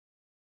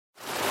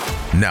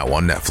Now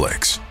on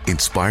Netflix.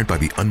 Inspired by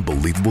the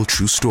unbelievable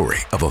true story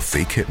of a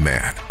fake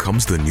hitman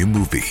comes the new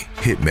movie,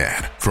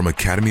 Hitman, from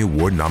Academy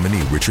Award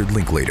nominee Richard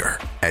Linklater.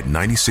 At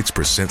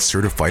 96%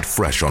 certified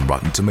fresh on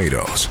Rotten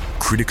Tomatoes,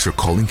 critics are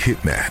calling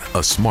Hitman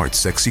a smart,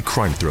 sexy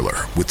crime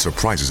thriller with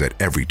surprises at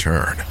every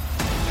turn.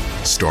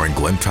 Starring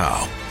Glenn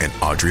Powell and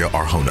Adria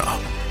Arjona,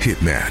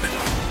 Hitman.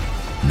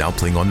 Now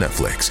playing on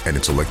Netflix and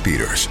in select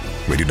theaters.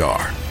 Rated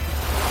R.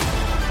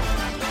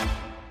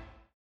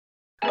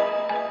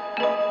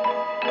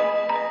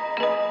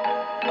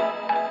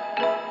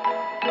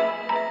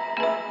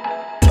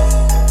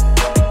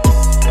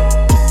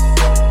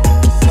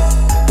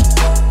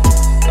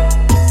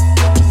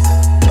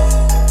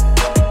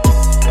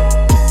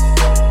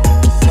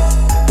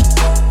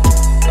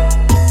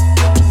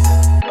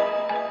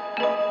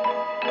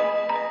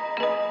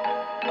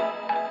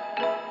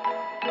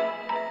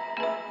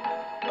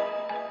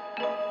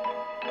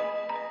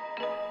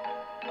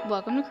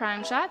 Welcome to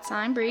Crime Shots.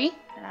 I'm Bree.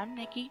 And I'm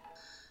Nikki.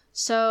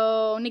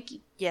 So,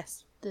 Nikki.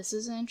 Yes. This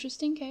is an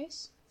interesting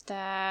case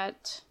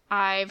that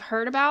I've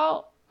heard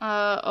about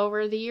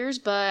over the years,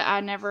 but I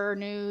never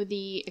knew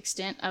the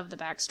extent of the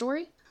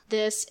backstory.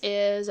 This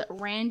is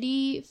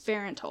Randy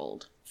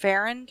Farentold.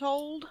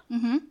 Farentold?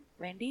 Mm-hmm.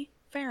 Randy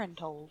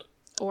Farentold.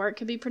 Or it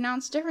could be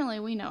pronounced differently.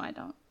 We know I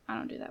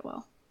don't do that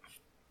well.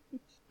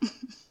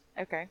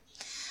 Okay.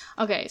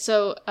 Okay,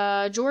 so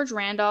George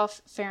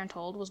Randolph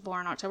Farentold was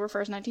born October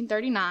 1st,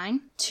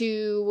 1939,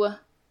 to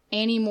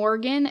Annie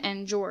Morgan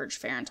and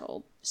George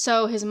Farentold.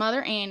 So his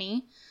mother,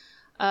 Annie,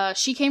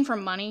 she came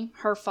from money.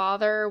 Her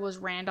father was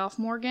Randolph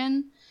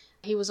Morgan.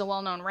 He was a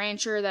well-known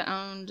rancher that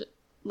owned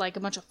like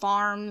a bunch of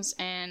farms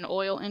and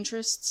oil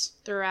interests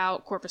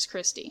throughout Corpus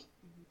Christi.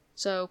 Mm-hmm.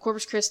 So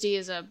Corpus Christi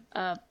is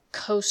a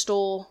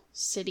coastal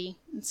city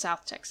in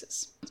South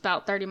Texas. It's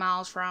about 30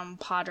 miles from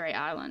Padre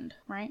Island,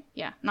 right?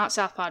 Yeah, not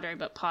South Padre,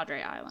 but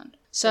Padre Island.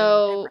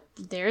 So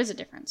there is a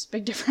difference.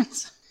 Big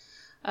difference.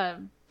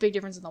 Big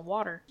difference in the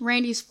water.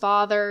 Randy's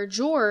father,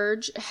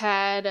 George,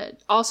 had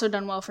also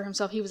done well for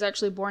himself. He was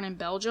actually born in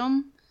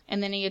Belgium,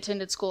 and then he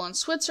attended school in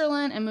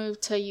Switzerland and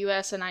moved to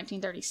U.S. in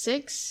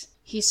 1936.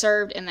 He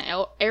served in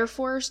the Air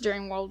Force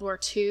during World War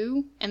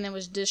II and then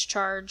was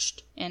discharged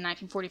in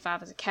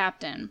 1945 as a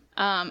captain.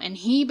 And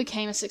he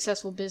became a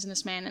successful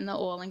businessman in the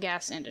oil and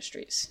gas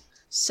industries.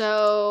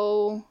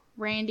 So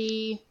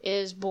Randy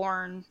is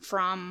born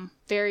from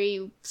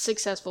very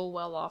successful,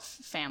 well-off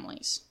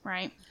families,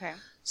 right? Okay.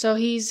 So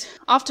he's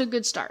off to a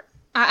good start.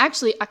 I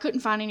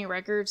couldn't find any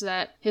records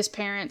that his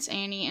parents,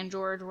 Annie and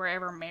George, were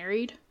ever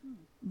married.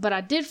 But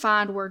I did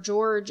find where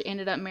George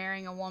ended up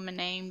marrying a woman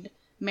named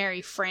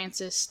Mary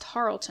Frances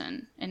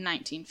Tarleton in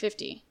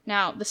 1950.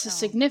 Now, this is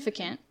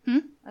significant.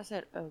 I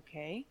said,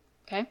 okay.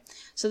 Okay.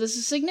 So this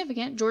is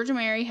significant. George and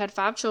Mary had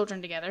 5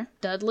 children together.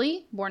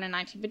 Dudley, born in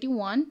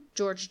 1951.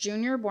 George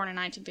Jr., born in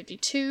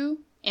 1952.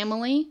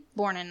 Emily,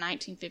 born in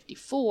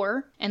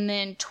 1954. And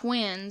then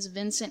twins,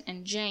 Vincent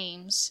and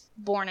James,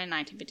 born in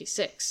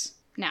 1956.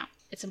 Now,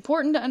 it's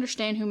important to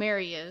understand who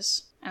Mary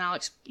is,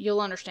 and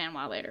you'll understand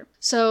why later.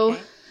 So,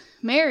 okay.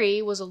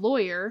 Mary was a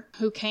lawyer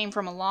who came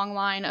from a long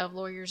line of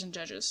lawyers and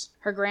judges.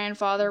 Her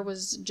grandfather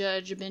was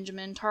Judge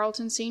Benjamin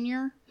Tarleton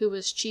Sr., who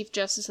was Chief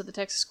Justice of the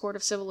Texas Court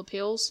of Civil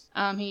Appeals.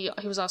 He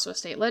was also a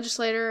state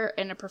legislator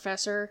and a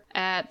professor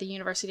at the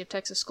University of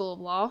Texas School of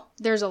Law.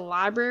 There's a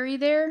library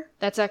there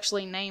that's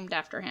actually named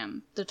after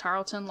him, the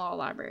Tarleton Law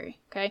Library.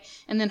 Okay,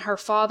 and then her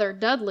father,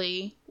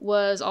 Dudley,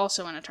 was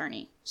also an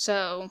attorney.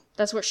 So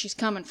that's where she's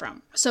coming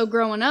from. So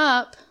growing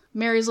up,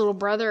 Mary's little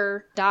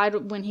brother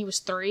died when he was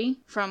 3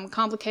 from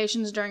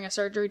complications during a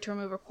surgery to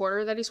remove a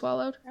quarter that he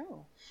swallowed.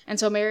 Oh. And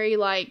so Mary,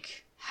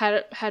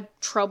 had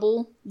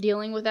trouble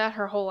dealing with that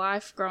her whole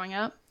life growing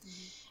up.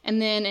 Mm-hmm.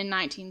 And then in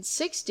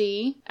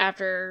 1960,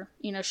 after,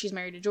 she's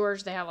married to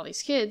George, they have all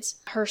these kids,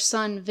 her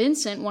son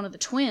Vincent, one of the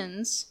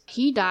twins,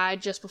 he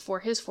died just before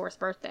his 4th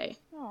birthday.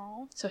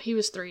 Aww. So he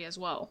was 3 as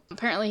well.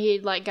 Apparently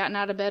he'd, gotten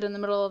out of bed in the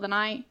middle of the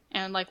night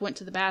and, went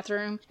to the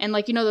bathroom. And,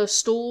 those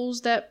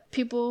stools that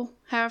people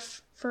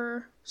have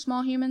for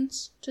small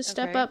humans to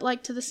step up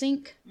to the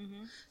sink.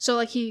 Mm-hmm.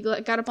 So he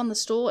got up on the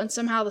stool and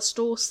somehow the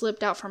stool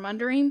slipped out from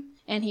under him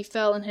and he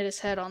fell and hit his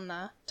head on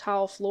the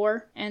tile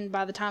floor, and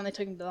by the time they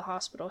took him to the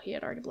hospital he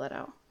had already bled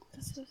out.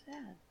 That's so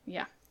sad.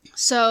 Yeah.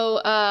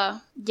 So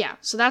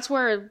so that's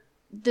where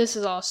this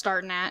is all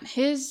starting at.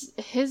 His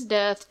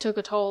death took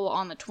a toll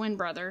on the twin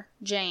brother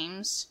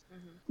James,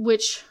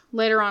 which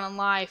later on in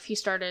life he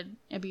started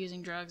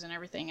abusing drugs and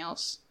everything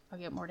else. I'll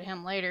get more to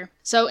him later.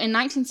 So in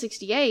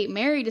 1968,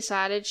 Mary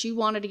decided she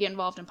wanted to get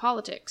involved in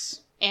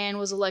politics and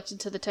was elected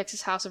to the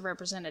Texas House of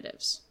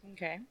Representatives.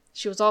 Okay.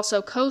 She was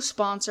also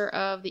co-sponsor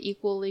of the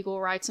Equal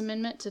Legal Rights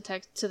Amendment to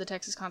the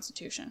Texas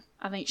Constitution.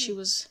 I think she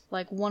was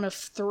one of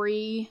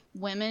 3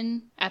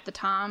 women at the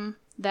time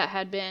that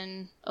had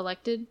been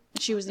elected.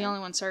 She was the only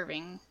one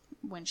serving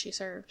when she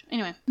served.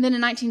 Anyway, then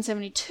in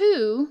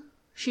 1972,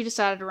 she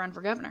decided to run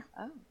for governor.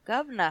 Oh.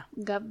 Governor.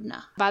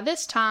 By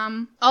this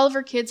time, all of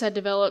her kids had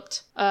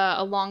developed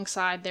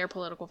alongside their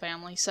political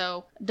family.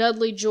 So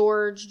Dudley,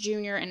 George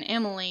Jr., and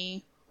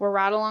Emily were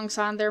right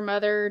alongside their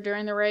mother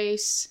during the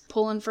race,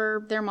 pulling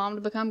for their mom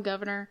to become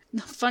governor.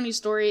 Funny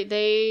story,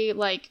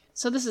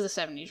 so this is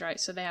the 70s, right?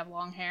 So they have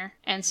long hair.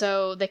 And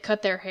so they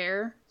cut their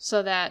hair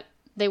so that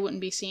they wouldn't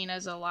be seen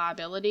as a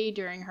liability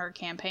during her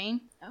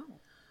campaign. Oh.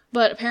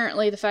 But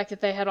apparently the fact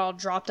that they had all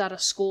dropped out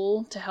of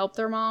school to help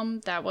their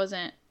mom, that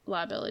wasn't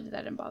liability.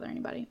 That didn't bother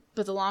anybody.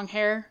 But the long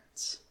hair,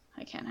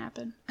 that can't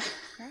happen.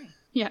 Okay.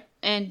 Yeah.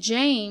 And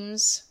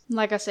James,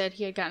 like I said,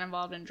 he had gotten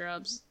involved in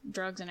drugs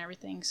and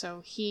everything.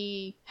 So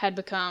he had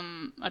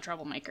become a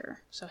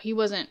troublemaker. So he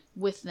wasn't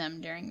with them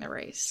during the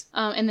race.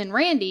 And then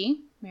Randy,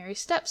 Mary's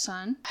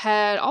stepson,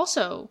 had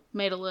also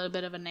made a little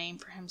bit of a name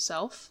for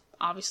himself.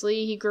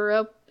 Obviously, he grew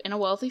up in a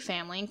wealthy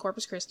family in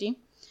Corpus Christi.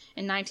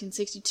 In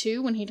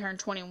 1962, when he turned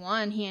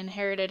 21, he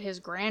inherited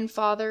his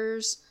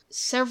grandfather's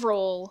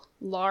several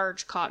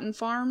large cotton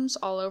farms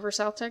all over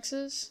South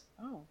Texas.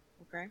 Oh,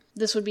 okay.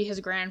 This would be his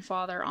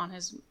grandfather on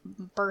his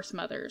birth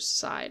mother's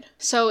side.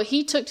 So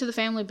he took to the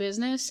family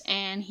business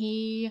and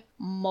he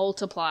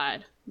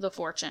multiplied the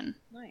fortune.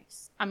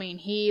 Nice. I mean,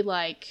 he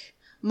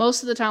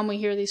most of the time we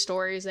hear these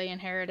stories, they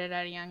inherit it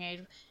at a young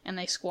age and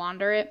they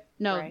squander it.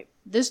 No, Right.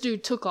 This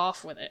dude took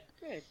off with it.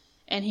 Good.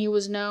 And he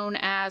was known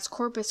as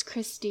Corpus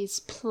Christi's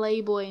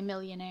Playboy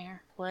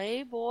Millionaire.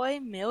 Playboy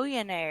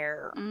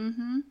millionaire.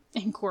 Mm-hmm.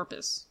 In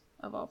Corpus,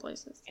 of all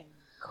places. In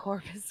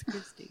Corpus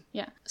Christi.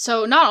 Yeah.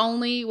 So not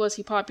only was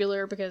he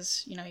popular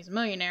because, he's a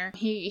millionaire,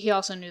 he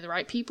also knew the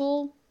right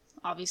people.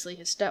 Obviously,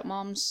 his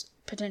stepmom's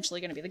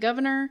potentially going to be the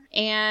governor.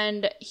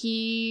 And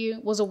he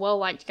was a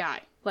well-liked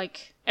guy.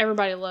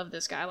 Everybody loved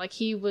this guy.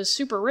 He was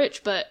super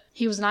rich, but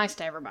he was nice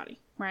to everybody,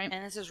 right?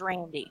 And this is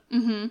Randy.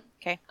 Mm-hmm.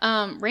 Okay.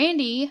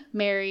 Randy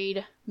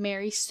married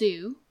Mary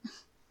Sue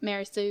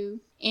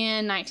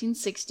in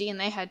 1960, and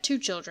they had 2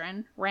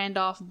 children,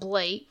 Randolph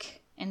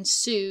Blake and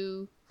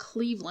Sue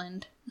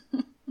Cleveland.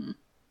 I'm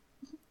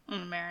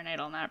going to marinate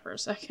on that for a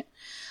second.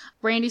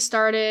 Randy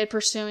started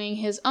pursuing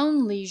his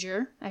own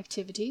leisure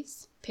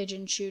activities,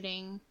 pigeon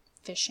shooting,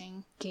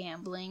 fishing,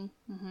 gambling.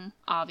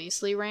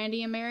 Obviously,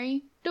 Randy and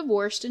Mary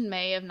divorced in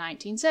May of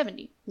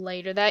 1970.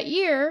 Later that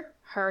year,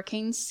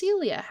 Hurricane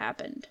Celia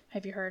happened.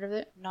 Have you heard of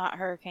it? Not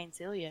Hurricane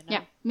Celia, no.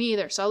 Yeah, me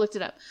either. So I looked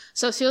it up.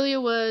 So Celia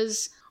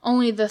was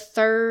only the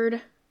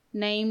 3rd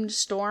named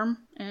storm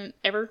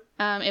ever.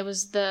 It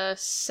was the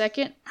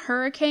 2nd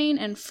hurricane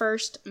and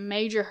 1st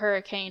major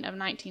hurricane of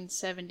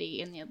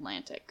 1970 in the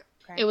Atlantic.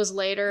 Okay. It was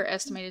later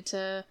estimated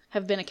to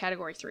have been a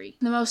Category 3.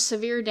 The most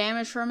severe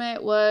damage from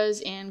it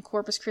was in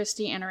Corpus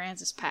Christi and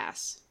Aransas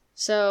Pass.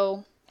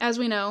 So, as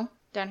we know,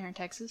 down here in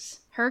Texas,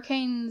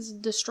 hurricanes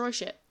destroy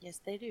shit. Yes,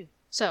 they do.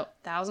 So,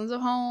 thousands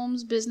of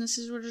homes,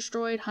 businesses were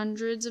destroyed,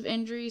 hundreds of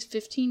injuries,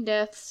 15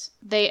 deaths.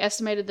 They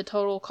estimated the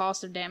total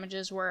cost of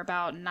damages were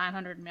about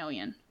 $900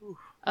 million.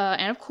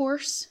 And of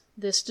course,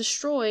 this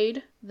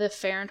destroyed the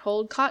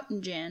Farenthold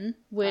Cotton Gin,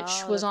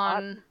 which was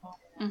on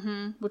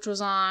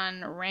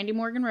Randy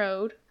Morgan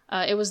Road.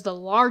 It was the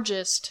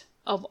largest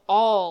of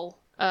all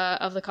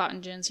of the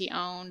cotton gins he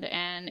owned,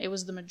 and it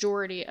was the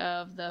majority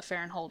of the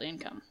Farenthold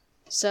income.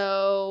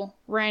 So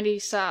Randy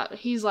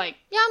he's like,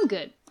 yeah, I'm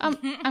good. I'm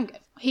good.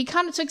 He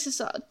kind of takes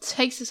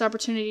this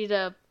opportunity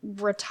to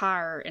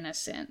retire in a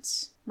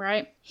sense,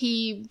 right?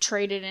 He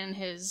traded in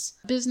his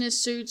business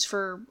suits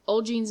for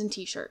old jeans and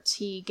t-shirts.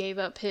 He gave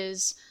up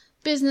his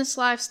business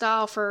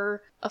lifestyle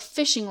for a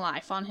fishing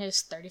life on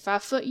his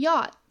 35-foot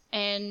yacht.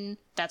 And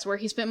that's where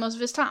he spent most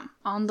of his time,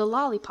 on the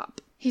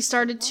Lollipop. He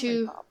started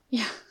to...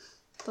 Yeah,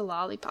 the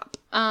Lollipop.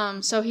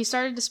 So he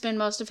started to spend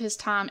most of his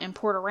time in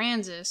Port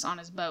Aransas on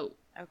his boat.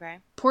 Okay.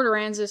 Port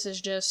Aransas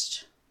is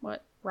just,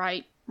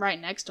 right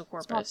next to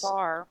Corpus. It's not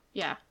far.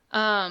 Yeah.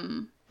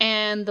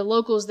 And the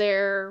locals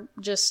there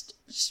just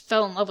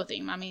fell in love with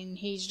him. I mean,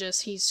 he's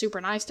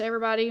super nice to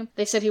everybody.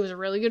 They said he was a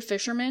really good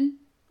fisherman.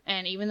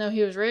 And even though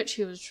he was rich,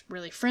 he was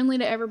really friendly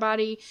to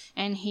everybody.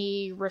 And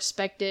he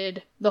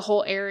respected the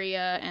whole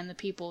area and the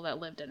people that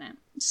lived in it.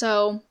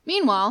 So,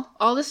 meanwhile,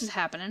 all this is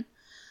happening.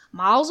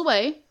 Miles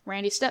away,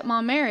 Randy's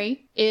stepmom,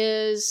 Mary,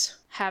 is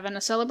having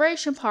a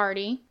celebration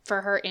party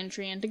for her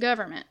entry into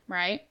government,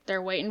 right?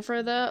 They're waiting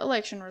for the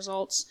election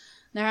results.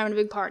 They're having a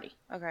big party.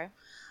 Okay.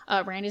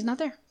 Randy's not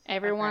there.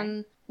 Everyone...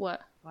 Okay.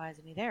 What? Why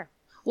isn't he there?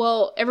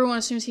 Well, everyone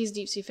assumes he's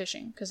deep sea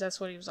fishing, because that's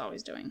what he was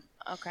always doing.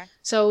 Okay.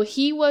 So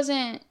he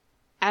wasn't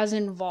as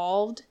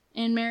involved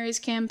in Mary's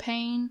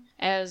campaign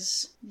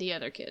as the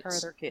other kids. Her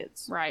other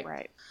kids. Right.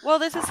 Right. Well,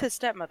 this is his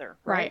stepmother,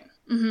 right?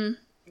 Mm-hmm.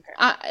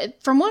 Okay.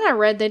 From what I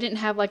read, they didn't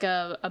have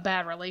a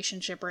bad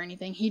relationship or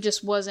anything. He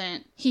just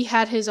wasn't... He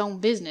had his own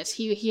business.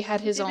 He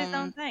had his His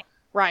own thing.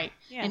 Right.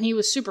 Yeah. And he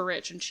was super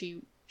rich, and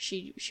she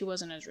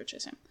wasn't as rich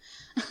as him.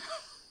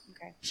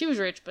 Okay. She was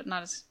rich, but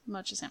not as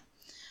much as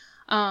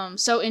him.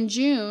 So in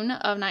June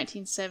of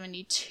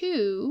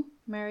 1972,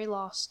 Mary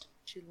lost.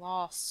 She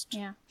lost.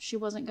 Yeah, she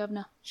wasn't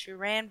governor. She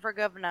ran for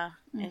governor,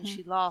 and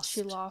she lost.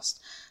 She lost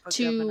For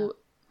to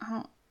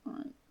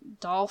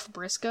Dolph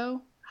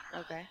Briscoe.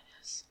 Okay.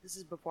 This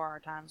is before our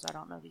time, so I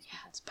don't know these people.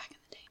 Yeah, it's back in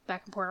the day.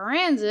 Back in Port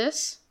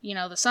Aransas,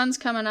 the sun's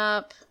coming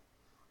up.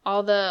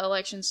 All the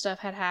election stuff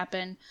had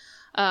happened.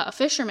 A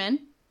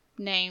fisherman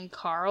named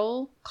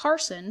Carl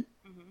Carson.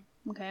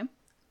 Okay.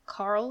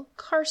 Carl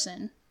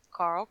Carson.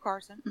 Carl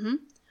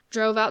Carson.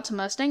 Drove out to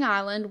Mustang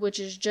Island, which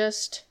is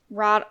just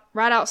right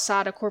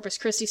outside of Corpus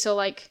Christi. So,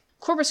 like,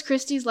 Corpus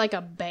Christi's like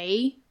a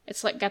bay.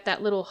 It's like got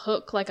that little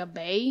hook like a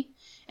bay.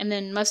 And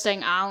then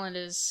Mustang Island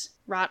is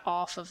right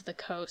off of the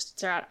coast.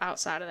 It's right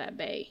outside of that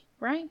bay.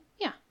 Right?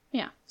 Yeah.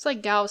 Yeah. It's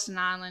like Galveston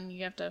Island.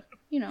 You have to,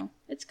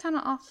 it's kind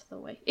of off the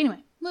way. Anyway,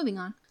 moving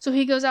on. So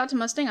he goes out to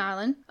Mustang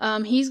Island.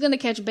 He's going to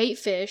catch bait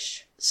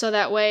fish. So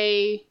that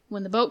way,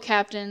 when the boat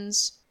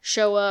captains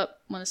show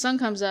up, when the sun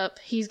comes up,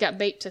 he's got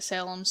bait to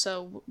sell them.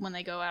 So when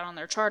they go out on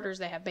their charters,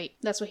 they have bait.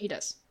 That's what he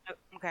does.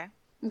 Okay.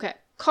 Okay.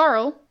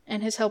 Carl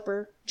and his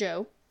helper,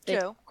 Joe.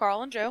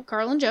 Carl and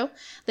Joe.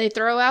 They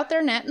throw out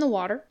their net in the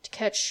water to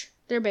catch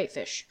their bait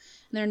fish.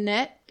 And their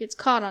net gets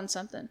caught on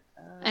something.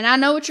 And I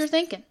know what you're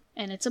thinking.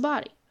 And it's a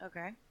body.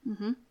 Okay.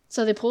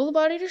 So they pull the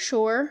body to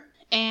shore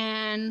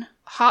and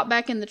hop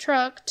back in the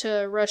truck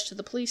to rush to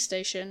the police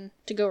station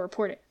to go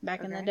report it.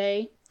 Back in the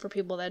day, for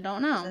people that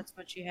don't know. That's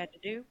what you had to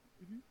do?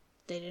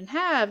 They didn't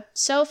have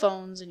cell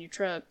phones in your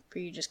truck for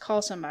you to just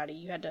call somebody.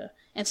 You had to,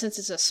 and since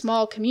it's a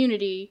small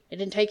community, it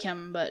didn't take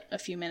him but a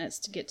few minutes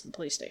to get to the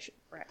police station.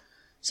 Right.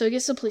 So he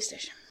gets to the police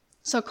station.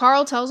 So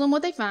Carl tells them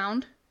what they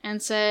found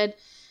and said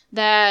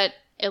that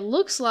it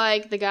looks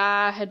like the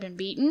guy had been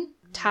beaten,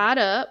 tied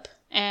up,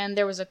 and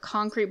there was a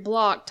concrete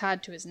block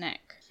tied to his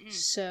neck.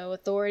 So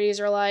authorities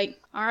are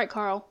like, all right,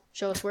 Carl,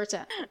 show us where it's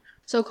at.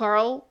 So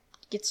Carl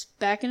gets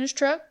back in his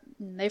truck,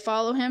 and they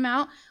follow him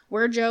out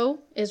where Joe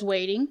is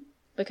waiting,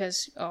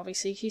 because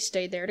obviously he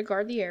stayed there to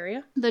guard the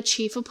area. The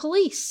chief of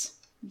police,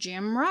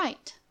 Jim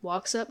Wright,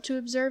 walks up to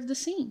observe the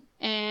scene.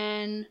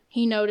 And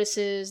he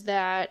notices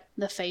that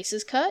the face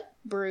is cut,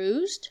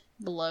 bruised,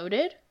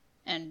 bloated,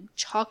 and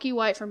chalky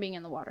white from being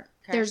in the water.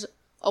 Okay. There's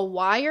a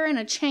wire and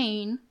a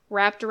chain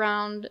wrapped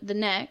around the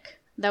neck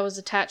that was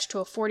attached to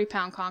a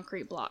 40-pound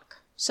concrete block.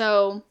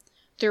 So,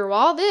 through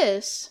all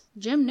this,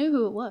 Jim knew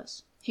who it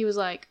was. He was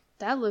like,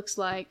 that looks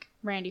like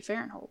Randy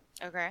Farenthold.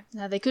 Okay.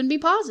 Now, they couldn't be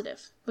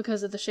positive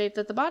because of the shape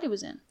that the body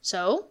was in.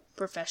 So,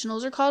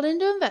 professionals are called in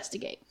to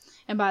investigate.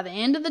 And by the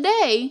end of the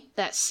day,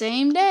 that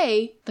same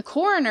day, the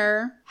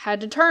coroner had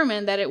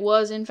determined that it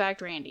was, in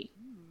fact, Randy.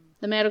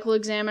 The medical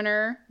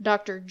examiner,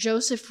 Dr.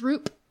 Joseph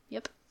Roop,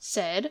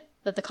 said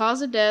that the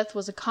cause of death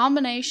was a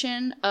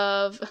combination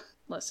of,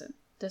 listen,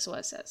 this is what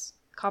it says,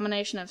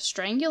 combination of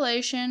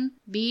strangulation,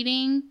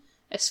 beating,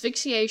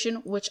 asphyxiation,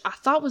 which I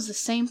thought was the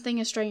same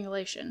thing as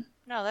strangulation.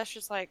 No, that's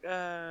just like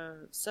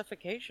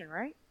suffocation,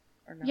 right?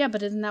 Or no? Yeah,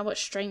 but isn't that what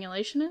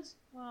strangulation is?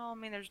 Well, I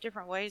mean, there's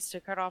different ways to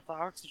cut off the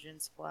oxygen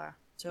supply,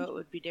 so it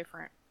would be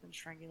different than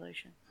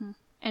strangulation.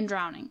 And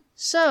drowning.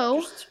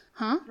 So, Just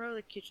throw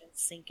the kitchen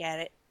sink at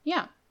it.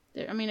 Yeah.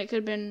 I mean, it could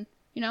have been,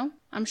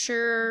 I'm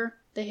sure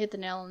they hit the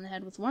nail on the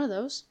head with one of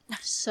those.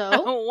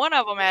 So one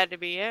of them had to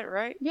be it,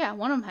 right? Yeah,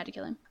 one of them had to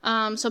kill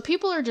him. So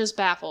people are just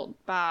baffled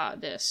by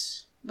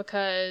this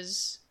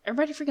because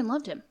everybody freaking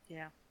loved him.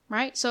 Yeah.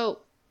 Right? So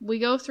we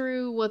go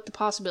through what the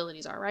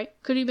possibilities are, right?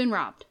 Could he have been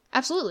robbed?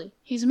 Absolutely.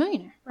 He's a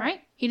millionaire,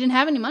 right? He didn't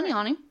have any money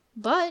on him,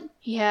 but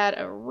he had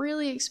a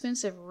really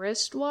expensive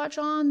wristwatch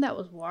on that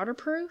was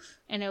waterproof,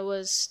 and it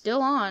was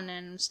still on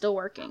and still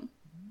working.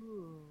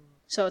 Ooh.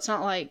 So it's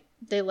not like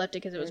they left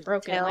it because it was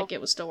broken, like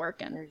it was still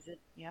working. There's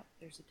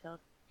a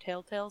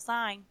telltale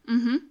sign.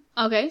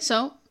 Okay,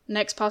 so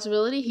next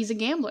possibility, he's a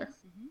gambler.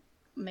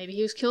 Maybe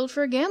he was killed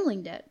for a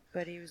gambling debt.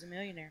 But he was a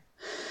millionaire.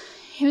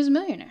 He was a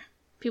millionaire.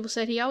 People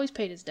said he always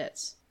paid his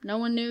debts. No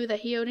one knew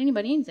that he owed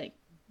anybody anything,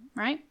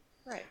 right?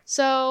 Right.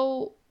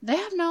 So they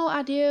have no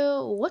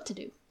idea what to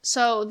do.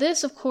 So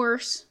this, of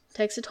course,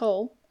 takes a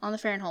toll on the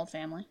Farenthold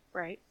family.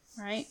 Right.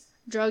 Right?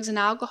 Drugs and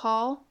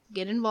alcohol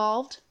get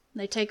involved.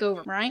 They take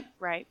over, right?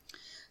 Right.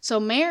 So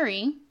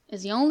Mary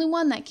is the only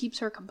one that keeps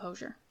her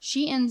composure.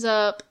 She ends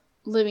up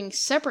living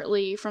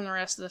separately from the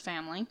rest of the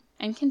family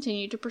and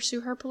continued to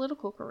pursue her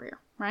political career,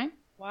 right?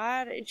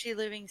 Why is she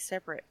living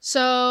separate?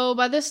 So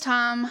by this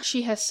time,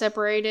 she has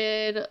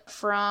separated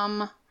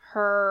from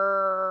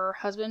her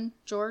husband,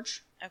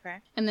 George. Okay.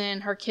 And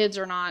then her kids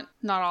are not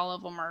all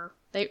of them are,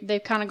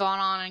 they've kind of gone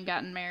on and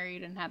gotten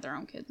married and had their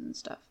own kids and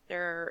stuff.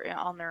 They're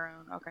on their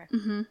own,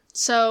 okay.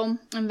 So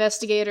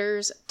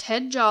investigators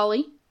Ted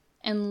Jolly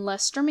and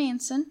Lester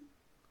Manson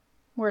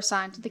were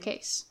assigned to the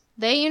case.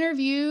 They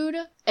interviewed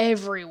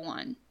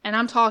everyone, and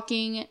I'm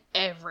talking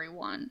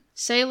everyone.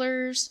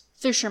 Sailors,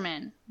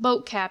 fishermen,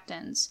 boat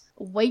captains,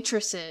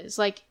 waitresses,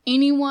 like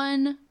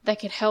anyone that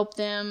could help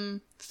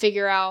them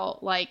figure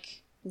out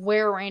like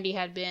where Randy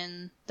had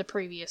been the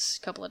previous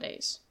couple of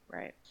days.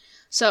 Right.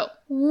 So,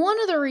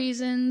 one of the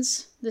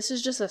reasons, this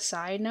is just a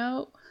side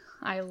note,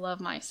 I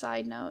love my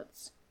side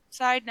notes.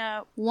 Side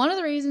note. One of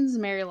the reasons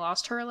Mary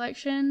lost her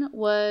election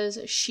was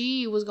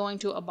she was going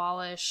to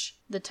abolish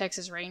the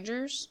Texas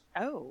Rangers.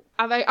 Oh.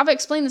 I've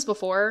explained this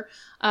before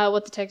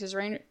with the Texas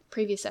Rangers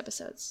previous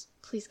episodes.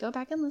 Please go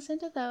back and listen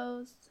to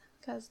those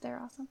because they're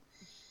awesome.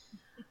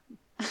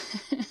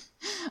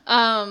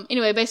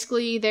 Anyway,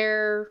 basically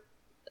they're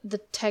the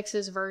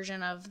Texas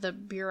version of the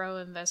Bureau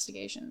of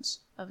Investigation.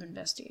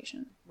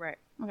 Right.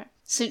 Okay.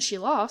 Since she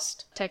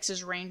lost,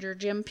 Texas Ranger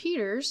Jim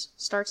Peters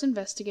starts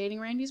investigating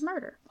Randy's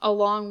murder,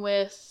 along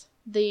with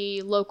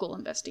the local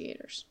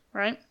investigators,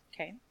 right?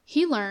 Okay.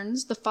 He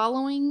learns the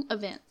following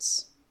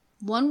events.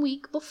 1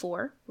 week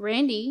before,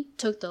 Randy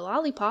took the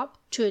Lollipop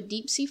to a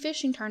deep-sea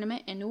fishing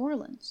tournament in New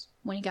Orleans.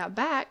 When he got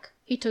back,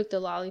 he took the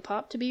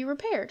Lollipop to be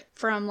repaired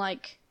from,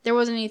 there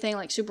wasn't anything,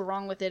 super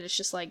wrong with it. It's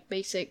just,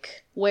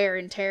 basic wear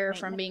and tear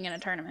from being in a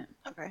tournament.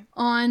 Okay.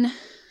 On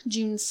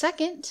June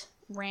 2nd,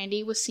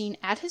 Randy was seen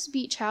at his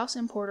beach house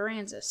in Port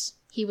Aransas.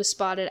 He was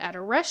spotted at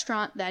a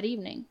restaurant that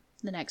evening.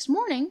 The next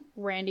morning,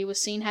 Randy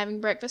was seen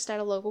having breakfast at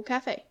a local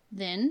cafe.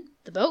 Then,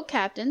 the boat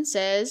captain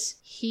says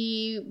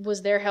he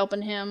was there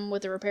helping him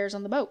with the repairs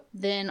on the boat.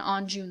 Then,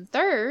 on June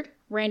 3rd,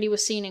 Randy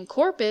was seen in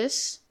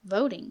Corpus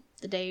voting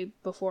the day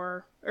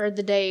before, or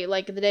the day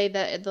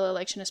that the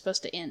election is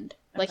supposed to end.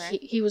 Okay.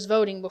 He was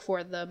voting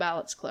before the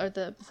ballots,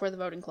 before the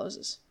voting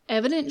closes.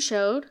 Evidence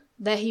showed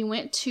that he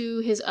went to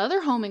his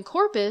other home in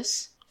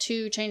Corpus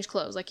to change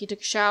clothes. He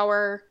took a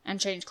shower and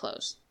changed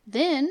clothes.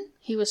 Then,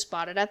 he was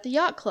spotted at the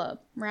yacht club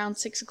around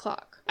 6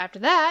 o'clock. After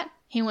that,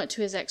 he went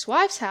to his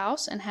ex-wife's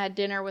house and had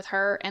dinner with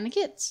her and the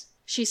kids.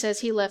 She says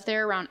he left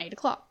there around 8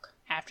 o'clock.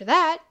 After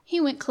that,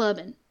 he went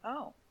clubbing.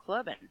 Oh,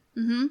 clubbing.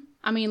 Mm-hmm.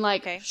 I mean,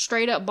 Okay.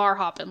 straight up bar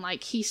hopping.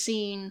 He's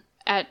seen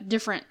at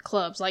different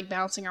clubs,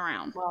 bouncing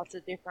around. Lots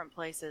of different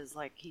places,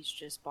 he's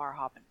just bar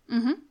hopping.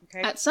 Mm-hmm.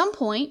 Okay. At some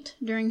point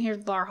during his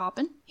bar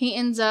hopping, he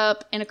ends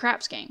up in a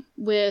craps game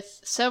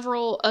with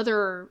several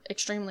other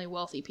extremely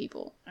wealthy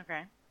people.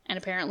 Okay. And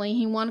apparently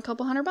he won a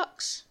couple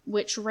 $100,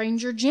 which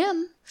Ranger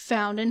Jim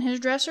found in his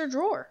dresser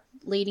drawer,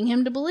 leading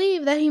him to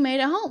believe that he made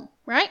it home,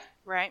 right?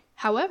 Right.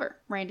 However,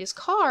 Randy's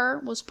car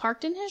was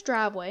parked in his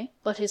driveway,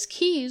 but his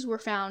keys were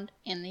found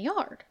in the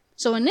yard.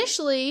 So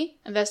initially,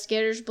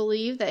 investigators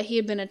believed that he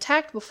had been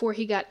attacked before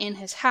he got in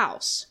his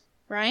house,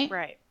 right?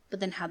 Right. But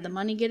then how'd the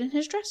money get in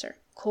his dresser?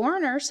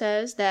 Coroner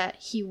says that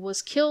he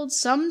was killed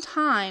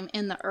sometime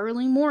in the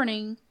early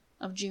morning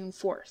of June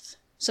 4th.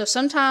 So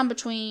sometime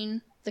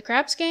between the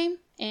craps game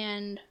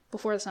and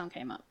before the sun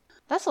came up.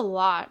 That's a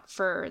lot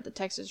for the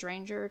Texas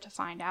Ranger to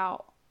find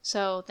out.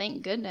 So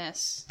thank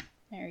goodness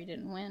Mary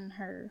didn't win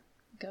her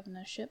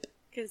governorship.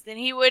 Because then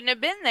he wouldn't have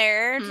been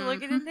there to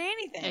look into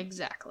anything.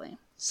 Exactly.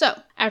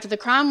 So, after the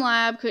crime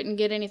lab couldn't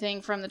get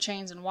anything from the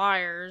chains and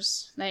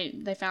wires,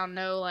 they found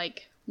no,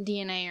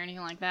 DNA or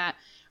anything like that,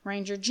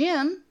 Ranger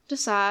Jim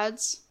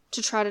decides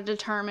to try to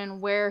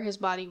determine where his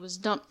body was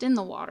dumped in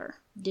the water.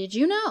 Did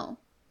you know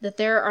that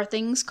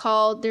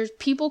there's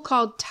people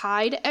called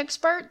tide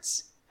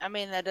experts? I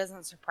mean, that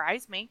doesn't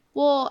surprise me.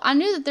 Well, I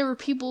knew that there were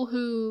people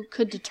who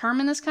could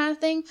determine this kind of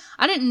thing.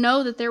 I didn't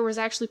know that there was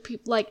actually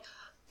people,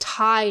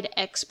 tide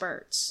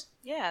experts.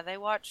 Yeah, they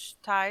watch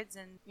tides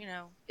and,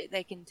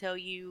 they can tell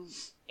you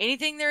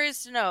anything there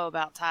is to know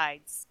about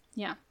tides.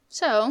 Yeah.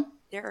 So.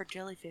 There are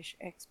jellyfish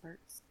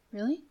experts.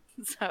 Really?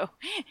 So,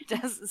 it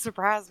doesn't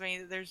surprise me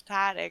that there's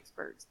tide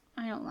experts.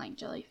 I don't like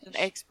jellyfish. An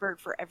expert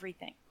for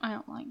everything. I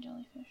don't like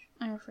jellyfish.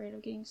 I'm afraid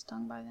of getting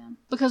stung by them.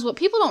 Because what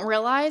people don't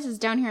realize is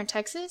down here in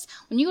Texas,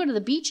 when you go to the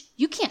beach,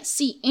 you can't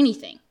see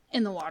anything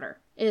in the water.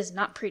 It is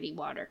not pretty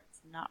water.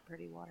 It's not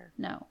pretty water.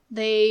 No.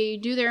 They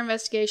do their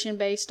investigation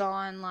based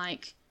on,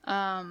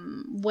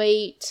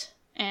 weight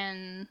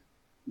and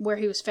where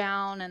he was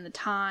found and the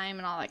time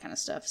and all that kind of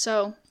stuff.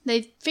 So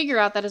they figure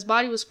out that his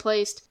body was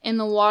placed in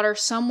the water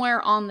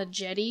somewhere on the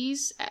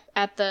jetties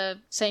at the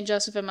St.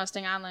 Joseph and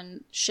Mustang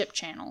Island ship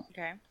channel.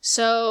 Okay.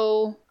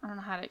 So I don't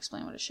know how to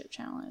explain what a ship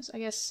channel is. I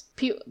guess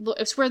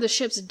it's where the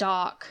ships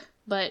dock,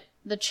 but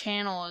the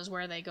channel is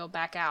where they go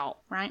back out,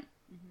 right?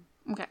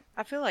 Mm-hmm. Okay.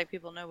 I feel like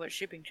people know what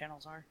shipping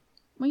channels are.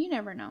 Well, you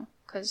never know,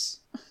 because,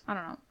 I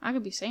don't know, I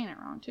could be saying it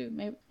wrong, too.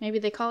 Maybe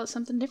they call it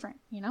something different,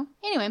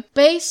 Anyway,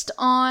 based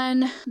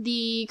on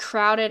the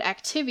crowded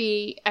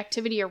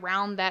activity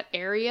around that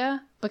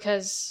area,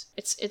 because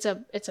it's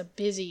a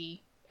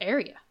busy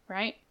area,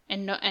 right?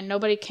 And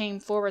nobody came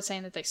forward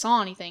saying that they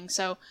saw anything,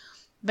 so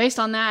based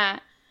on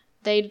that,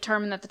 they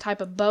determined that the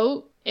type of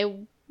boat, it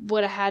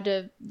would have had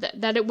to,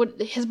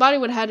 his body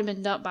would have had to have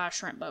been dumped by a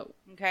shrimp boat.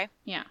 Okay.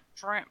 Yeah.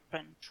 Shrimp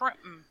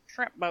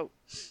boat.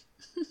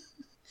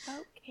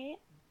 Okay.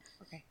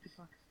 Okay, keep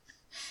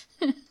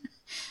going.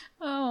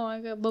 Oh, I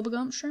got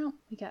bubblegum shrimp.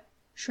 We got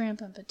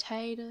shrimp and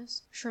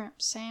potatoes,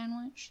 shrimp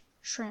sandwich,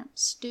 shrimp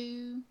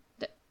stew.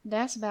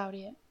 That's about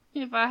it.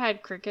 If I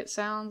had cricket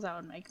sounds, I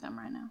would make them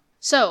right now.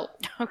 So,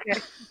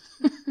 okay.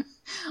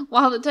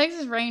 While the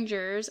Texas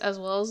Rangers, as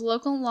well as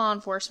local law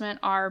enforcement,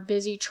 are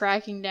busy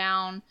tracking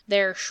down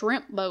their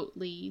shrimp boat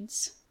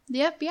leads, the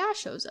FBI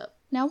shows up.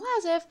 Now, why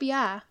is the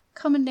FBI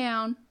coming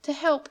down to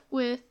help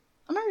with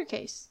a murder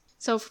case?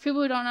 So, for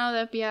people who don't know,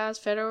 the FBI is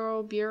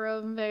Federal Bureau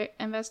of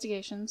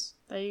Investigations.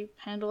 They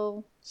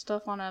handle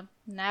stuff on a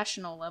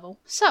national level.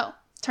 So,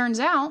 turns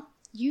out,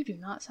 you do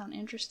not sound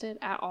interested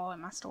at all in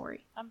my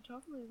story. I'm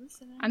totally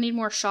listening. I need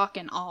more shock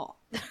and awe.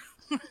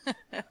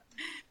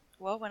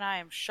 Well, when I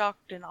am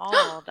shocked and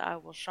awed, I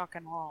will shock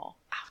and awe.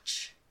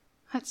 Ouch.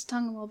 That's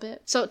tongue a little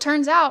bit. So it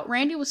turns out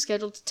Randy was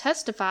scheduled to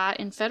testify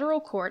in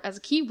federal court as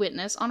a key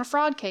witness on a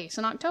fraud case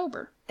in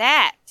October.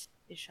 That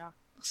is shocking.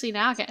 See,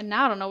 now I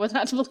don't know whether or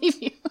not to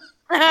believe you.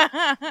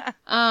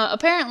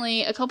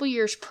 Apparently, a couple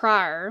years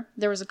prior,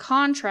 there was a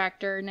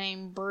contractor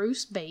named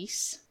Bruce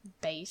Bass.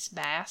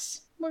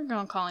 We're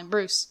going to call him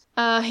Bruce.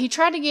 He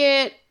tried to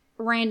get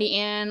Randy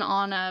in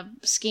on a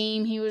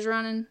scheme he was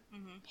running.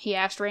 Mm-hmm. He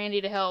asked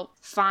Randy to help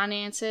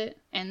finance it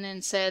and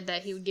then said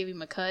that he would give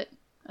him a cut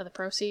of the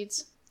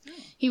proceeds.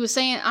 He was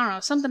saying, I don't know,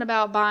 something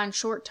about buying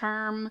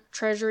short-term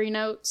treasury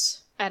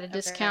notes at a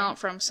discount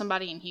from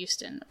somebody in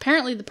Houston.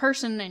 Apparently, the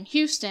person in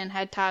Houston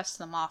had ties to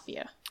the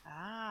mafia.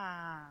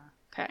 Ah.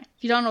 Okay.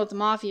 If you don't know what the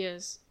mafia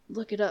is,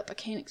 look it up. I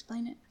can't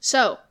explain it.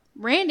 So,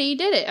 Randy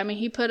did it. I mean,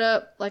 he put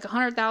up like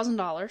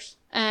 $100,000,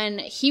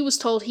 and he was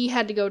told he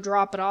had to go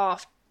drop it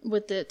off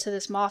to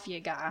this mafia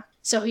guy.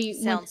 So he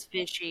sounds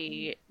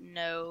fishy.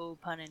 No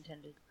pun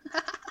intended.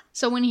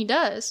 So when he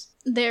does,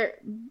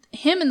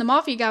 him and the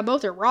mafia guy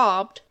both are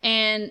robbed,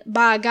 and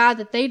by a guy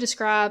that they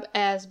describe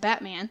as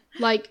Batman.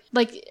 Like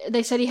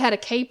they said he had a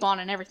cape on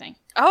and everything.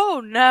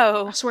 Oh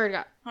no! I swear to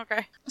God.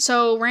 Okay.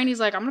 So Randy's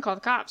like, I'm gonna call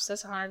the cops.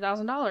 That's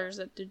 $100,000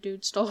 that the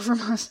dude stole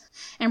from us.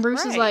 And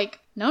Bruce is like,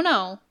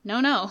 no.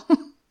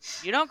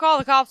 You don't call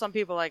the cops on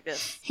people like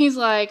this. He's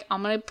like,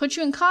 I'm gonna put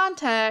you in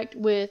contact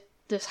with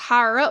this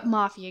higher up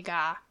mafia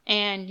guy,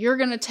 and you're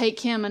gonna take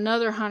him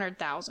another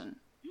 $100,000,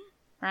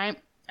 right?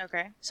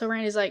 Okay. So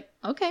Randy's like,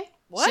 okay.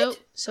 What?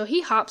 So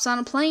he hops on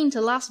a plane to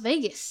Las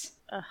Vegas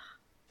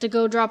to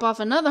go drop off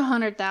another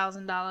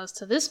 $100,000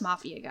 to this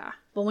mafia guy.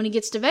 But when he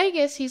gets to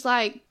Vegas, he's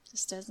like,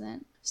 this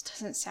doesn't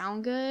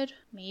sound good.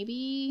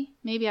 Maybe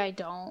I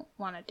don't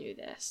want to do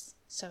this.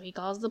 So he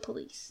calls the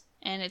police,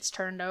 and it's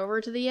turned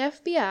over to the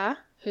FBI,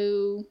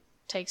 who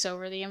takes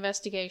over the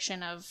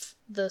investigation of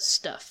the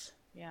stuff.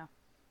 Yeah.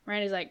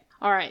 Randy's like,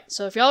 all right,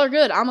 so if y'all are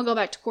good, I'm going to go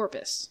back to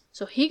Corpus.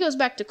 So he goes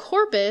back to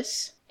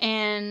Corpus,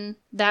 and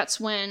that's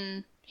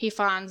when he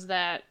finds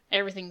that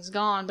everything's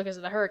gone because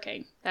of the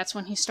hurricane. That's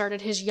when he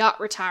started his yacht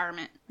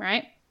retirement,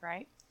 right?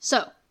 Right.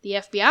 So the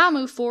FBI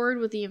moved forward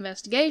with the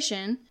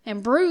investigation,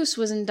 and Bruce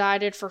was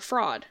indicted for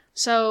fraud.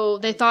 So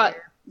they thought,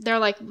 they're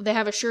like, they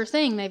have a sure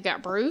thing. They've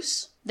got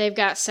Bruce. They've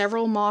got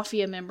several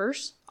mafia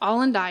members,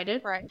 all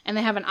indicted. Right. And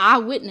they have an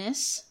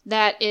eyewitness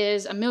that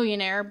is a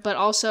millionaire, but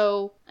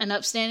also an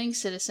upstanding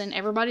citizen.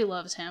 Everybody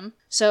loves him.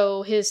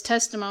 So his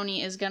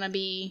testimony is going to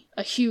be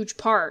a huge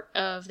part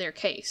of their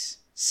case.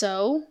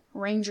 So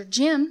Ranger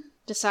Jim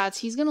decides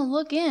he's going to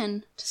look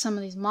in to some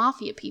of these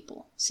mafia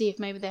people, see if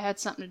maybe they had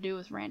something to do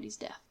with Randy's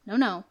death.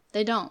 No,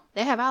 they don't.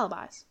 They have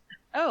alibis.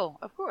 Oh,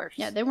 of course.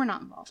 Yeah, they were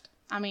not involved.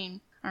 I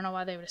mean, I don't know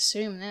why they would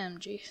assume them,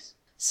 jeez.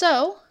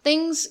 So,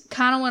 things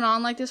kind of went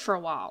on like this for a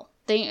while.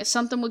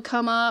 Something would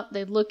come up,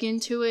 they'd look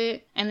into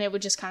it, and it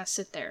would just kind of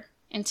sit there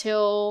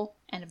until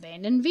an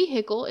abandoned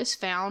vehicle is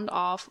found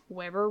off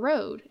Weber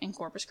Road in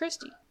Corpus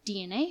Christi.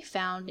 DNA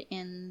found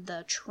in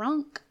the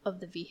trunk of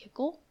the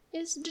vehicle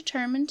is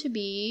determined to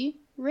be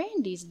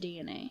Randy's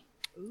DNA.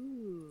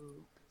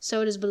 Ooh.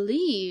 So it is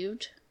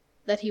believed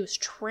that he was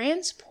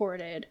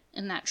transported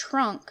in that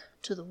trunk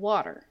to the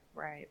water.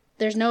 Right.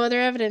 There's no other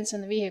evidence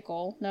in the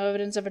vehicle, no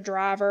evidence of a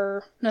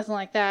driver, nothing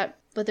like that.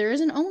 But there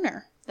is an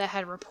owner that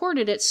had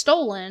reported it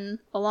stolen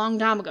a long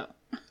time ago.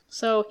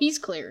 So he's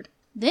cleared.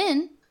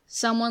 Then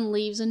someone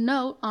leaves a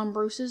note on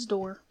Bruce's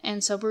door.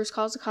 And so Bruce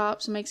calls the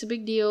cops and makes a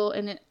big deal.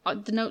 And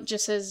the note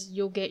just says,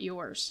 you'll get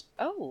yours.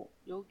 Oh,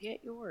 you'll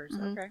get yours.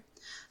 Mm-hmm. Okay.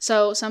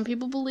 So some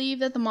people believe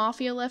that the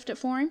mafia left it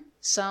for him.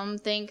 Some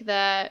think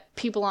that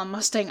people on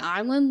Mustang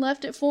Island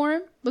left it for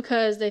him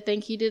because they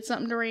think he did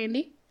something to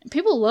Randy. And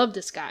people love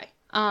this guy.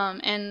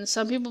 And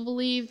some people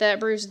believe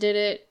that Bruce did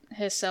it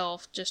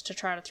himself just to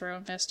try to throw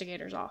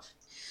investigators off.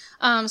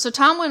 So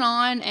time went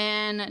on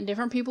and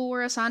different people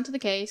were assigned to the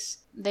case.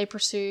 They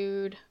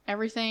pursued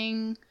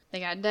everything.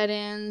 They got dead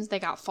ends. They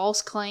got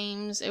false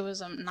claims. It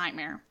was a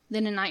nightmare.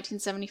 Then in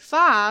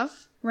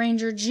 1975,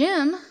 Ranger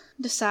Jim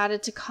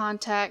decided to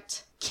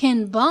contact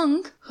Ken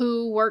Bung,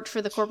 who worked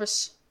for the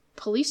Corpus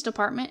Police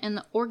Department in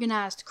the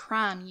Organized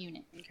Crime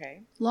Unit.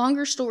 Okay.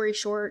 Longer story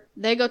short,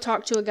 they go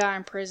talk to a guy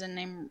in prison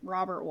named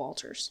Robert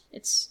Walters.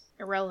 It's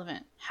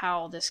irrelevant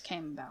how this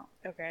came about.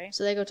 Okay.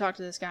 So they go talk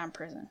to this guy in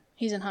prison.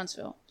 He's in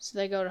Huntsville. So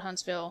they go to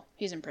Huntsville.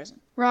 He's in prison.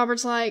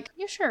 Robert's like,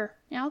 yeah, sure.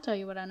 Yeah, I'll tell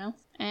you what I know.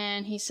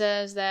 And he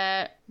says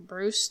that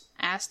Bruce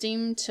asked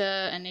him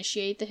to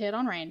initiate the hit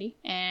on Randy.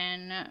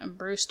 And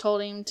Bruce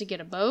told him to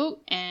get a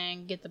boat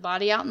and get the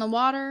body out in the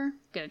water,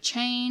 get a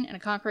chain, and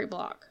a concrete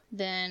block.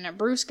 Then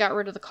Bruce got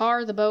rid of the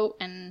car, the boat,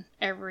 and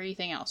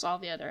everything else, all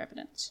the other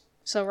evidence.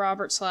 So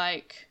Robert's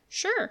like,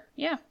 sure,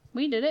 yeah,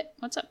 we did it.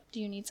 What's up? Do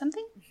you need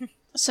something?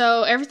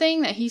 So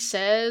everything that he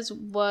says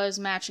was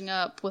matching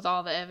up with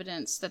all the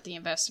evidence that the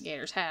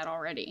investigators had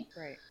already.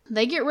 Right.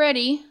 They get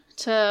ready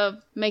to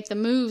make the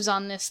moves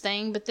on this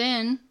thing, but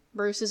then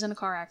Bruce is in a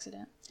car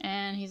accident.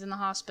 And he's in the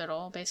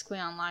hospital, basically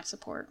on life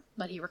support.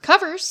 But he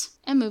recovers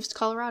and moves to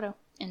Colorado.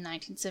 In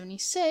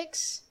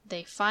 1976,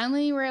 they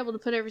finally were able to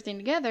put everything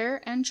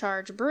together and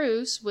charge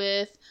Bruce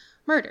with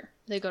murder.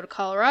 They go to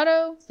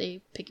Colorado.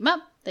 They pick him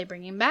up. They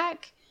bring him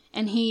back.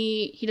 And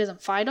he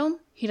doesn't fight them.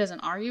 He doesn't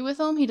argue with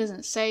them. He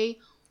doesn't say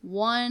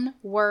one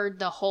word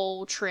the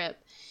whole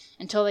trip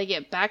until they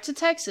get back to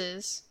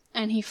Texas.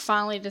 And he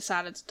finally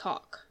decided to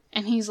talk.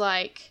 And he's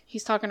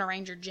talking to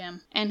Ranger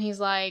Jim. And he's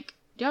like,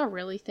 do y'all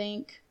really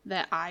think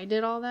that I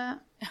did all that?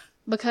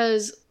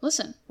 Because,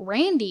 listen,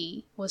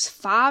 Randy was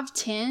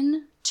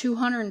 5'10",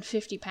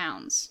 250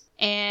 pounds.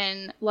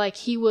 And,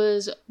 he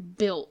was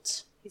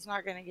built. He's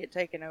not going to get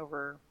taken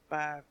over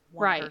by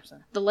one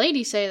person. The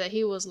ladies say that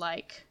he was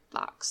like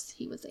Fox.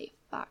 He was a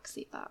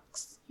foxy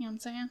fox. You know what I'm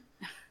saying?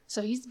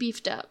 So he's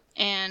beefed up.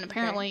 And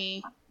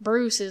apparently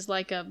Bruce is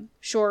like a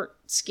short,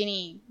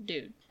 skinny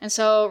dude. And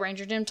so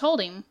Ranger Jim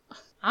told him,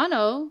 I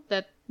know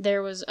that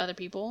there was other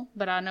people,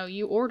 but I know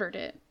you ordered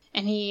it.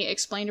 And he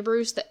explained to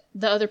Bruce that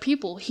the other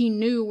people he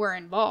knew were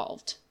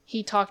involved.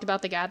 He talked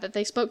about the guy that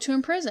they spoke to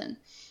in prison.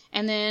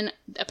 And then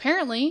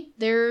apparently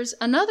there's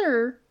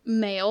another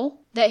male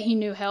that he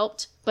knew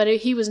helped, but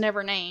he was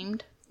never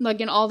named.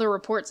 In all the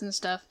reports and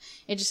stuff,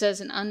 it just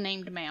says an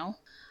unnamed male.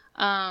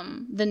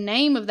 The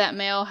name of that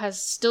male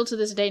has still to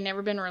this day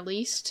never been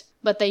released,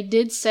 but they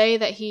did say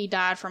that he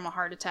died from a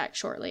heart attack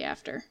shortly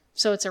after.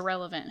 So it's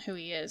irrelevant who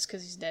he is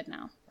because he's dead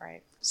now.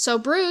 Right. So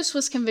Bruce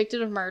was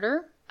convicted of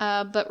murder,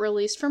 but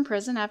released from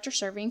prison after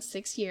serving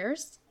 6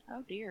 years.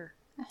 Oh dear.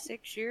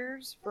 6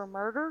 years for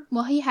murder?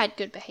 Well, he had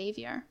good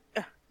behavior.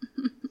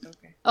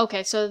 Okay.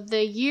 Okay, so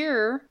the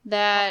year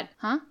that...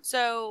 Huh?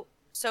 So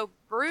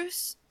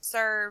Bruce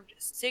served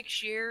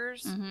 6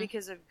 years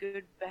because of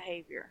good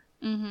behavior.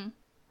 Mm-hmm.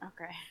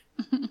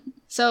 Okay.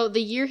 So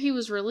the year he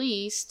was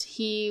released,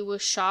 he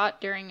was shot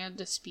during a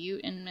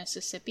dispute in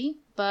Mississippi,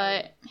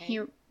 but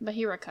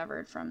he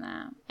recovered from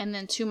that. And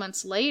then 2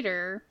 months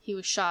later, he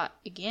was shot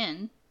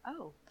again.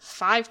 Oh.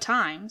 5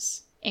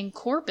 times in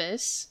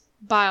Corpus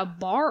by a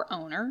bar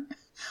owner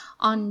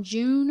on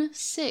June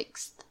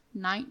 6th,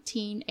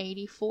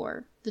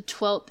 1984, the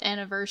 12th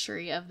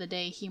anniversary of the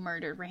day he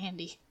murdered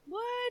Randy.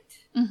 What?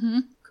 Mm-hmm.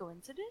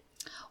 Coincidence?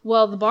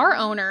 Well, the bar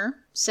owner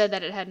said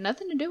that it had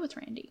nothing to do with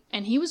Randy,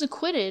 and he was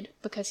acquitted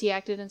because he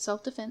acted in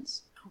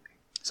self-defense. Okay.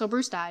 So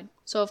Bruce died.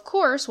 So, of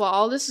course, while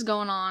all this is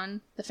going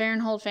on, the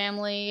Farenthold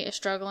family is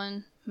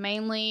struggling,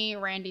 mainly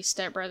Randy's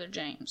stepbrother,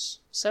 James.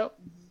 So,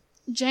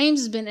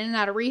 James has been in and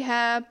out of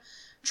rehab,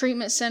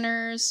 treatment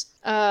centers.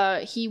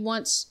 He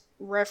once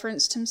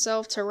referenced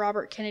himself to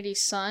Robert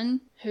Kennedy's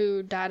son,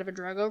 who died of a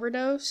drug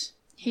overdose.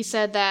 He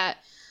said that,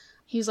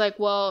 he was like,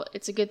 well,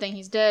 it's a good thing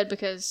he's dead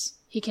because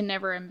he can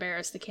never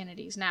embarrass the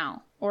Kennedys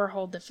now or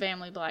hold the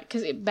family black.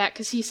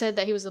 Because he said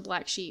that he was the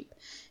black sheep.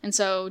 And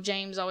so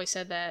James always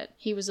said that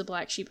he was the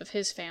black sheep of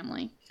his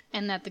family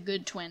and that the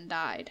good twin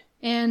died.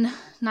 In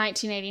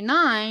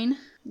 1989,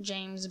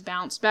 James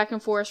bounced back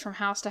and forth from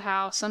house to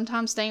house,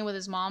 sometimes staying with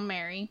his mom,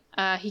 Mary.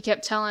 He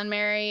kept telling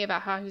Mary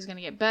about how he was going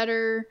to get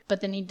better,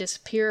 but then he'd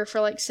disappear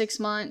for 6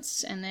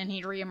 months, and then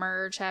he'd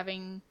reemerge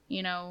having,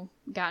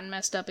 gotten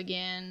messed up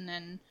again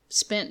and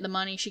spent the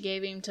money she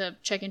gave him to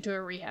check into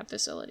a rehab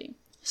facility.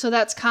 So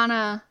that's kind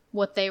of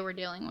what they were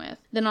dealing with.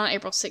 Then on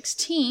April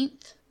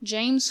 16th,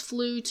 James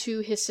flew to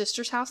his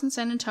sister's house in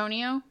San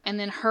Antonio, and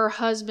then her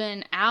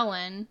husband,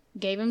 Alan,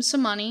 gave him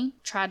some money,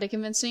 tried to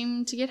convince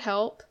him to get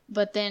help,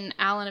 but then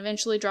Alan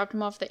eventually dropped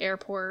him off at the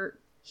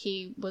airport.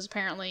 He was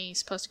apparently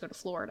supposed to go to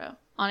Florida.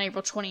 On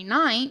April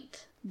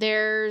 29th,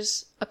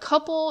 there's a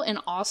couple in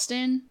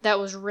Austin that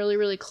was really,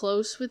 really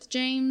close with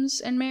James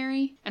and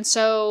Mary, and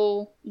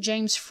so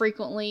James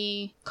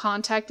frequently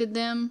contacted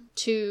them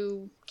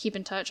to keep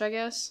in touch, I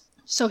guess.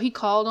 So he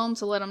called them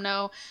to let them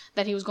know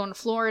that he was going to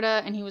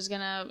Florida and he was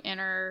going to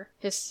enter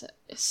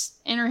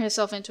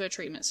himself into a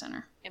treatment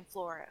center. In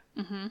Florida?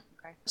 Mm-hmm.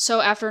 Okay. So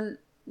after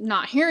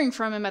not hearing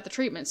from him at the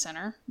treatment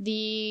center,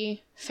 the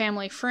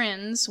family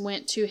friends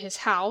went to his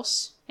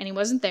house and he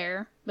wasn't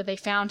there, but they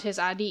found his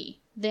ID.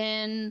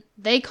 Then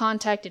they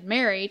contacted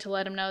Mary to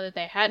let him know that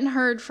they hadn't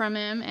heard from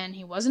him and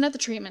he wasn't at the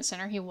treatment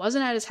center, he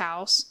wasn't at his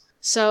house.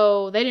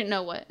 So they didn't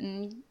know what.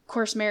 And of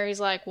course Mary's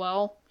like,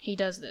 well, he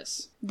does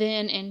this.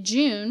 Then in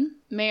June,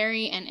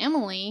 Mary and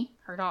Emily,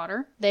 her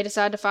daughter, they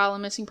decided to file a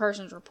missing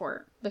persons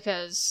report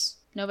because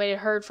nobody had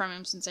heard from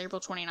him since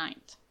April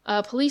 29th.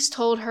 Police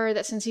told her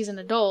that since he's an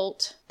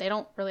adult, they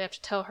don't really have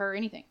to tell her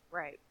anything.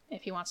 Right.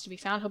 If he wants to be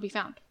found, he'll be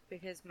found.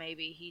 Because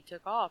maybe he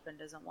took off and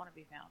doesn't want to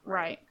be found.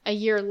 Right. A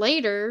year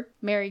later,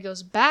 Mary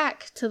goes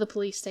back to the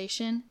police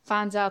station,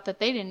 finds out that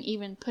they didn't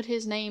even put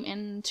his name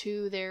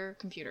into their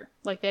computer.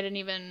 They didn't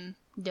even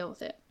deal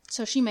with it.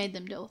 So she made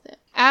them deal with it.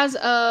 As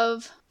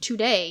of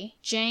today,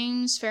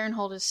 James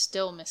Farenthold is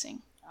still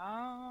missing.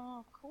 Oh,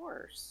 of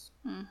course.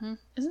 Mm-hmm.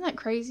 Isn't that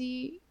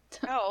crazy?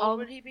 How old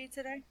would he be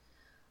today?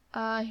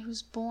 He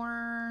was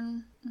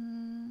born...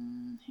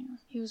 hang on.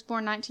 He was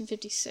born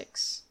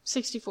 1956.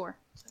 64.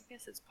 So I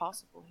guess it's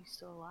possible he's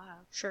still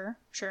alive. Sure.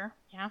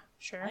 Yeah,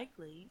 sure.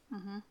 Likely.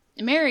 Mm-hmm.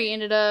 Mary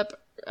ended up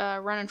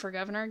running for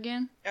governor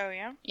again. Oh,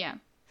 yeah? Yeah,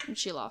 and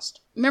she lost.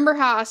 Remember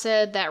how I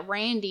said that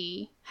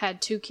Randy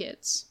had 2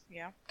 kids?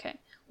 Yeah. Okay.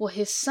 Well,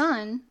 his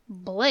son,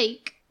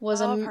 Blake,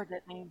 was I've heard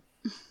that name.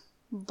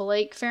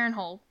 Blake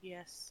Farenthold,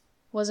 Yes.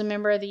 was a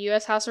member of the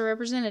U.S. House of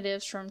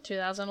Representatives from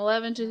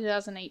 2011 to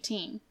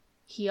 2018.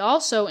 He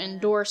also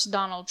endorsed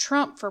Donald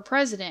Trump for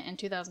president in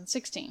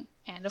 2016.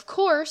 And of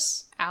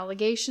course,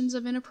 allegations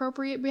of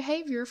inappropriate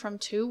behavior from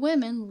 2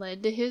 women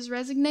led to his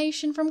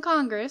resignation from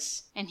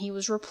Congress, and he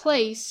was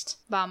replaced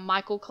by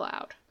Michael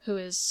Cloud, who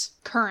is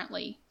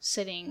currently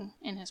sitting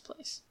in his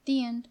place.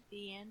 The end.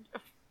 The end.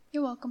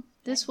 You're welcome.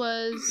 This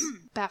was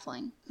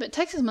baffling. But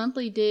Texas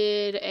Monthly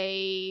did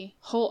a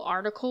whole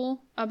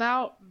article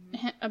about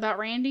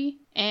Randy,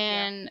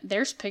 and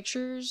there's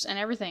pictures and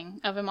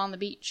everything of him on the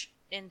beach.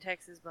 In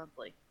Texas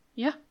Monthly.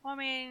 Yeah. Well, I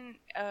mean,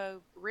 a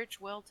rich,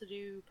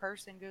 well-to-do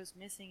person goes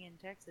missing in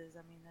Texas.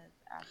 I mean,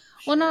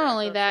 well, not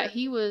only that,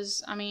 he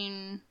was, I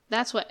mean,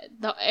 that's what,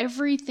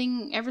 every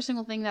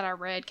single thing that I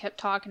read kept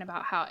talking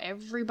about how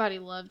everybody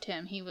loved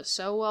him. He was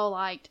so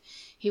well-liked.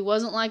 He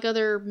wasn't like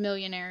other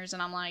millionaires,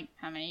 and I'm like,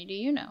 how many do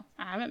you know?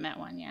 I haven't met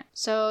one yet.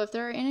 So if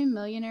there are any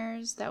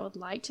millionaires that would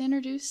like to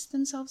introduce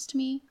themselves to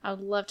me, I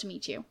would love to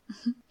meet you.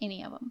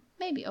 Any of them.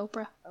 Maybe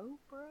Oprah. Oprah?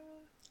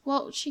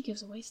 Well, she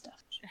gives away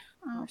stuff.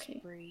 Okay.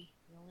 Free.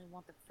 You only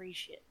want the free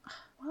shit.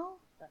 Well,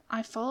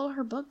 I follow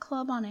her book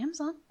club on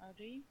Amazon. Oh,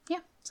 do you? Yeah,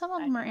 some of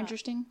them are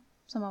interesting,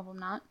 some of them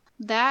not.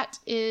 That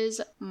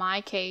is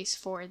my case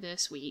for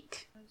this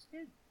week. That was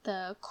good.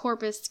 The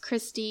Corpus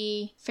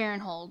Christi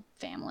Farenthold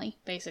family,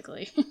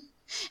 basically.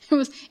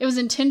 It was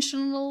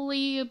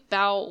intentionally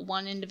about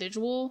one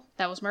individual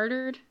that was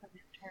murdered. And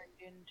it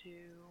turned into...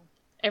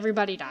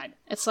 Everybody died.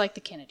 It's like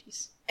the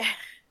Kennedys.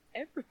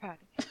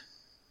 Everybody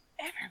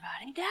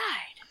died.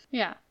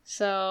 Yeah,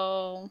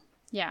 so,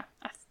 yeah.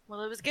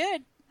 Well, it was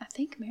good. I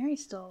think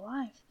Mary's still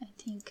alive.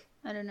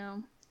 I don't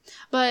know.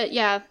 But,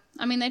 yeah,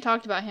 I mean, they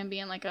talked about him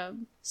being like a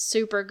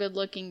super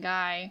good-looking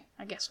guy.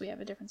 I guess we have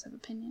a difference of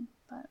opinion.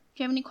 But, if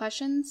you have any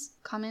questions,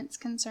 comments,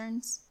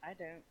 concerns? I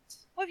don't.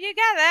 Well, if you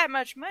got that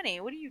much money,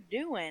 what are you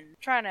doing?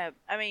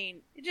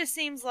 It just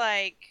seems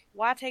like,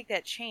 why take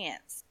that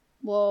chance?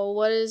 Well,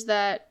 what is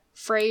that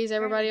phrase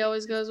everybody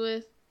always goes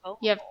with? Oh.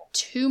 You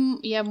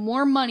have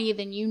more money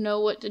than you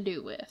know what to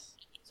do with.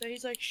 So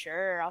he's like,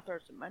 sure, I'll throw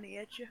some money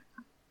at you.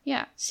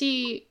 Yeah.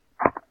 See,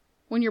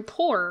 when you're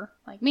poor,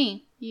 like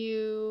me,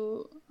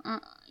 you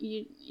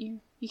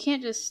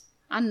can't just,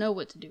 I know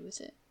what to do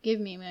with it.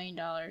 Give me $1 million.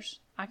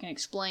 I can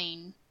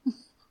explain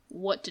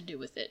what to do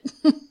with it.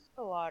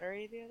 The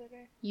lottery the other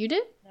day. You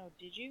did? No,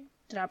 did you?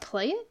 Did I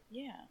play it?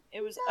 Yeah.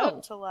 It was No.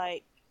 up to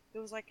like, it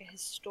was like a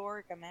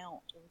historic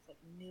amount. It was like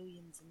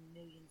millions and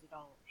millions of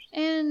dollars.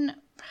 And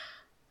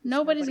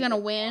nobody's going to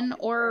win,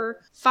 or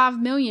 5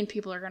 million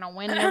people are going to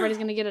win, and everybody's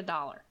going to get $1.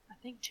 I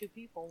think 2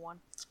 people won.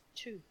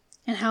 2.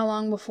 And how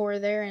long before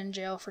they're in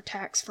jail for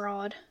tax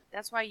fraud?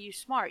 That's why you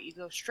smart. You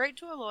go straight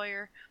to a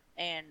lawyer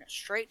and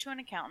straight to an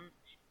accountant,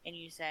 and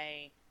you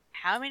say,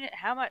 how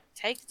much,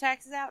 take the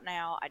taxes out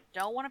now. I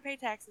don't want to pay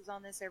taxes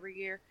on this every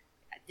year.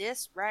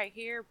 This right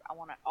here, I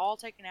want it all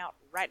taken out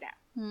right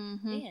now.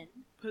 Mm-hmm. Then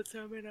put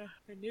some in a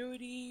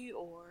annuity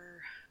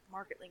or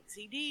market link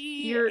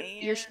CD.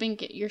 You're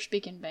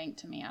speaking bank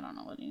to me. I don't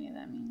know what any of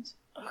that means.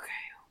 Okay,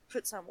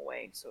 put some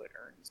away so it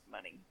earns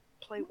money.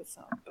 Play with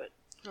some, but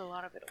put a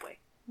lot of it away.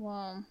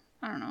 Well,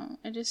 I don't know.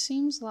 It just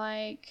seems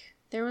like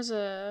there was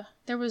a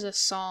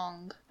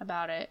song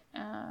about it.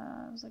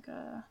 It was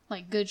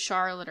like Good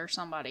Charlotte or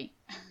somebody,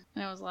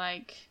 and it was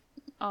like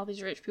all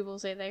these rich people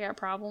say they got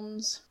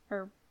problems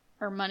or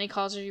money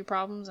causes you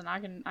problems, and I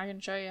can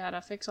show you how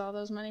to fix all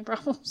those money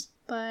problems.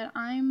 But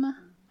I'm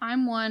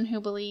one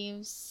who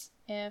believes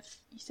if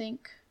you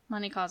think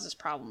money causes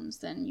problems,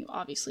 then you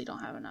obviously don't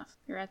have enough.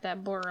 You're at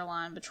that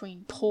borderline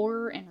between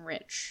poor and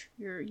rich.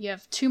 You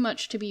have too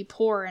much to be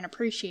poor and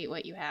appreciate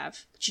what you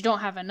have, but you don't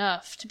have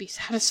enough to be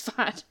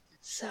satisfied.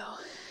 So,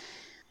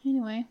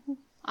 anyway,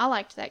 I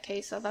liked that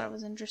case. I thought it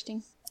was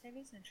interesting. It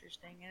is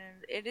interesting,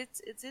 and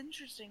it's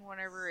interesting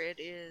whenever it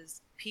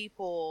is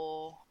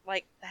people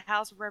like the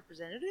House of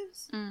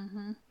Representatives.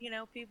 Mm-hmm. You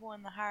know, people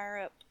in the higher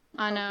up.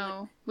 I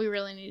know. We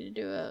really need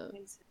to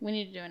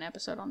do an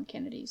episode on the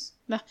Kennedys.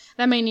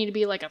 That may need to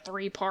be like a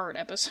 3-part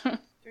episode.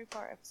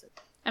 3-part episode.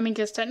 I mean,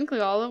 because technically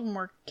all of them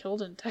were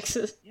killed in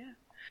Texas. Yeah.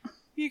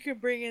 You can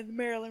bring in the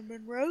Marilyn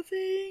Monroe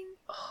thing.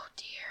 Oh,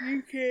 dear.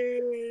 You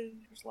can.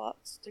 There's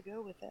lots to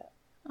go with that.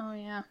 Oh,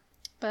 yeah.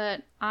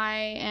 But I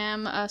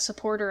am a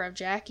supporter of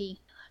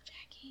Jackie. I love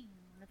Jackie.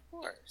 Of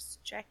course.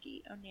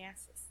 Jackie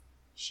Onassis.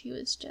 She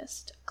was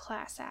just a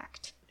class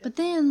act. But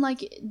then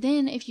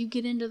if you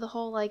get into the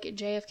whole,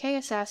 JFK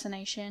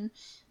assassination,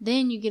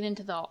 then you get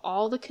into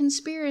all the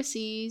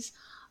conspiracies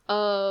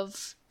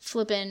of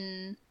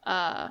flipping,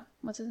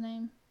 what's his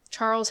name?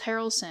 Charles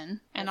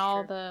Harrelson, and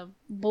all the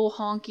bull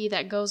honky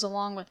that goes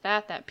along with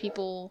that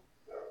people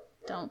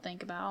don't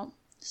think about.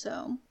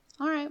 So,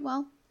 alright,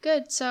 well,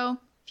 good. So,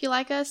 if you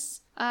like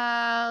us,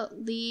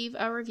 leave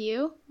a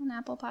review on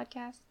Apple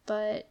Podcasts,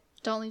 but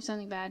don't leave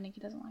something bad.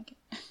 Nikki doesn't like it.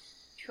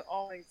 You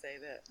always say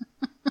that.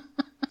 I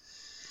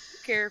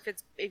don't care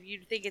if you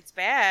think it's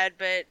bad,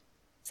 but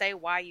say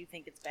why you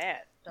think it's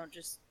bad. Don't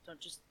just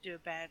do a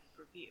bad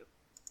review.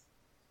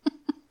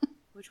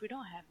 Which we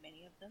don't have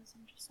many of those,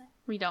 I'm just saying.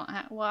 We don't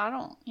have, we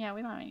don't have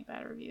any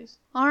bad reviews.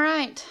 All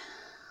right.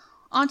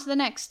 On to the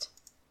next.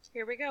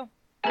 Here we go.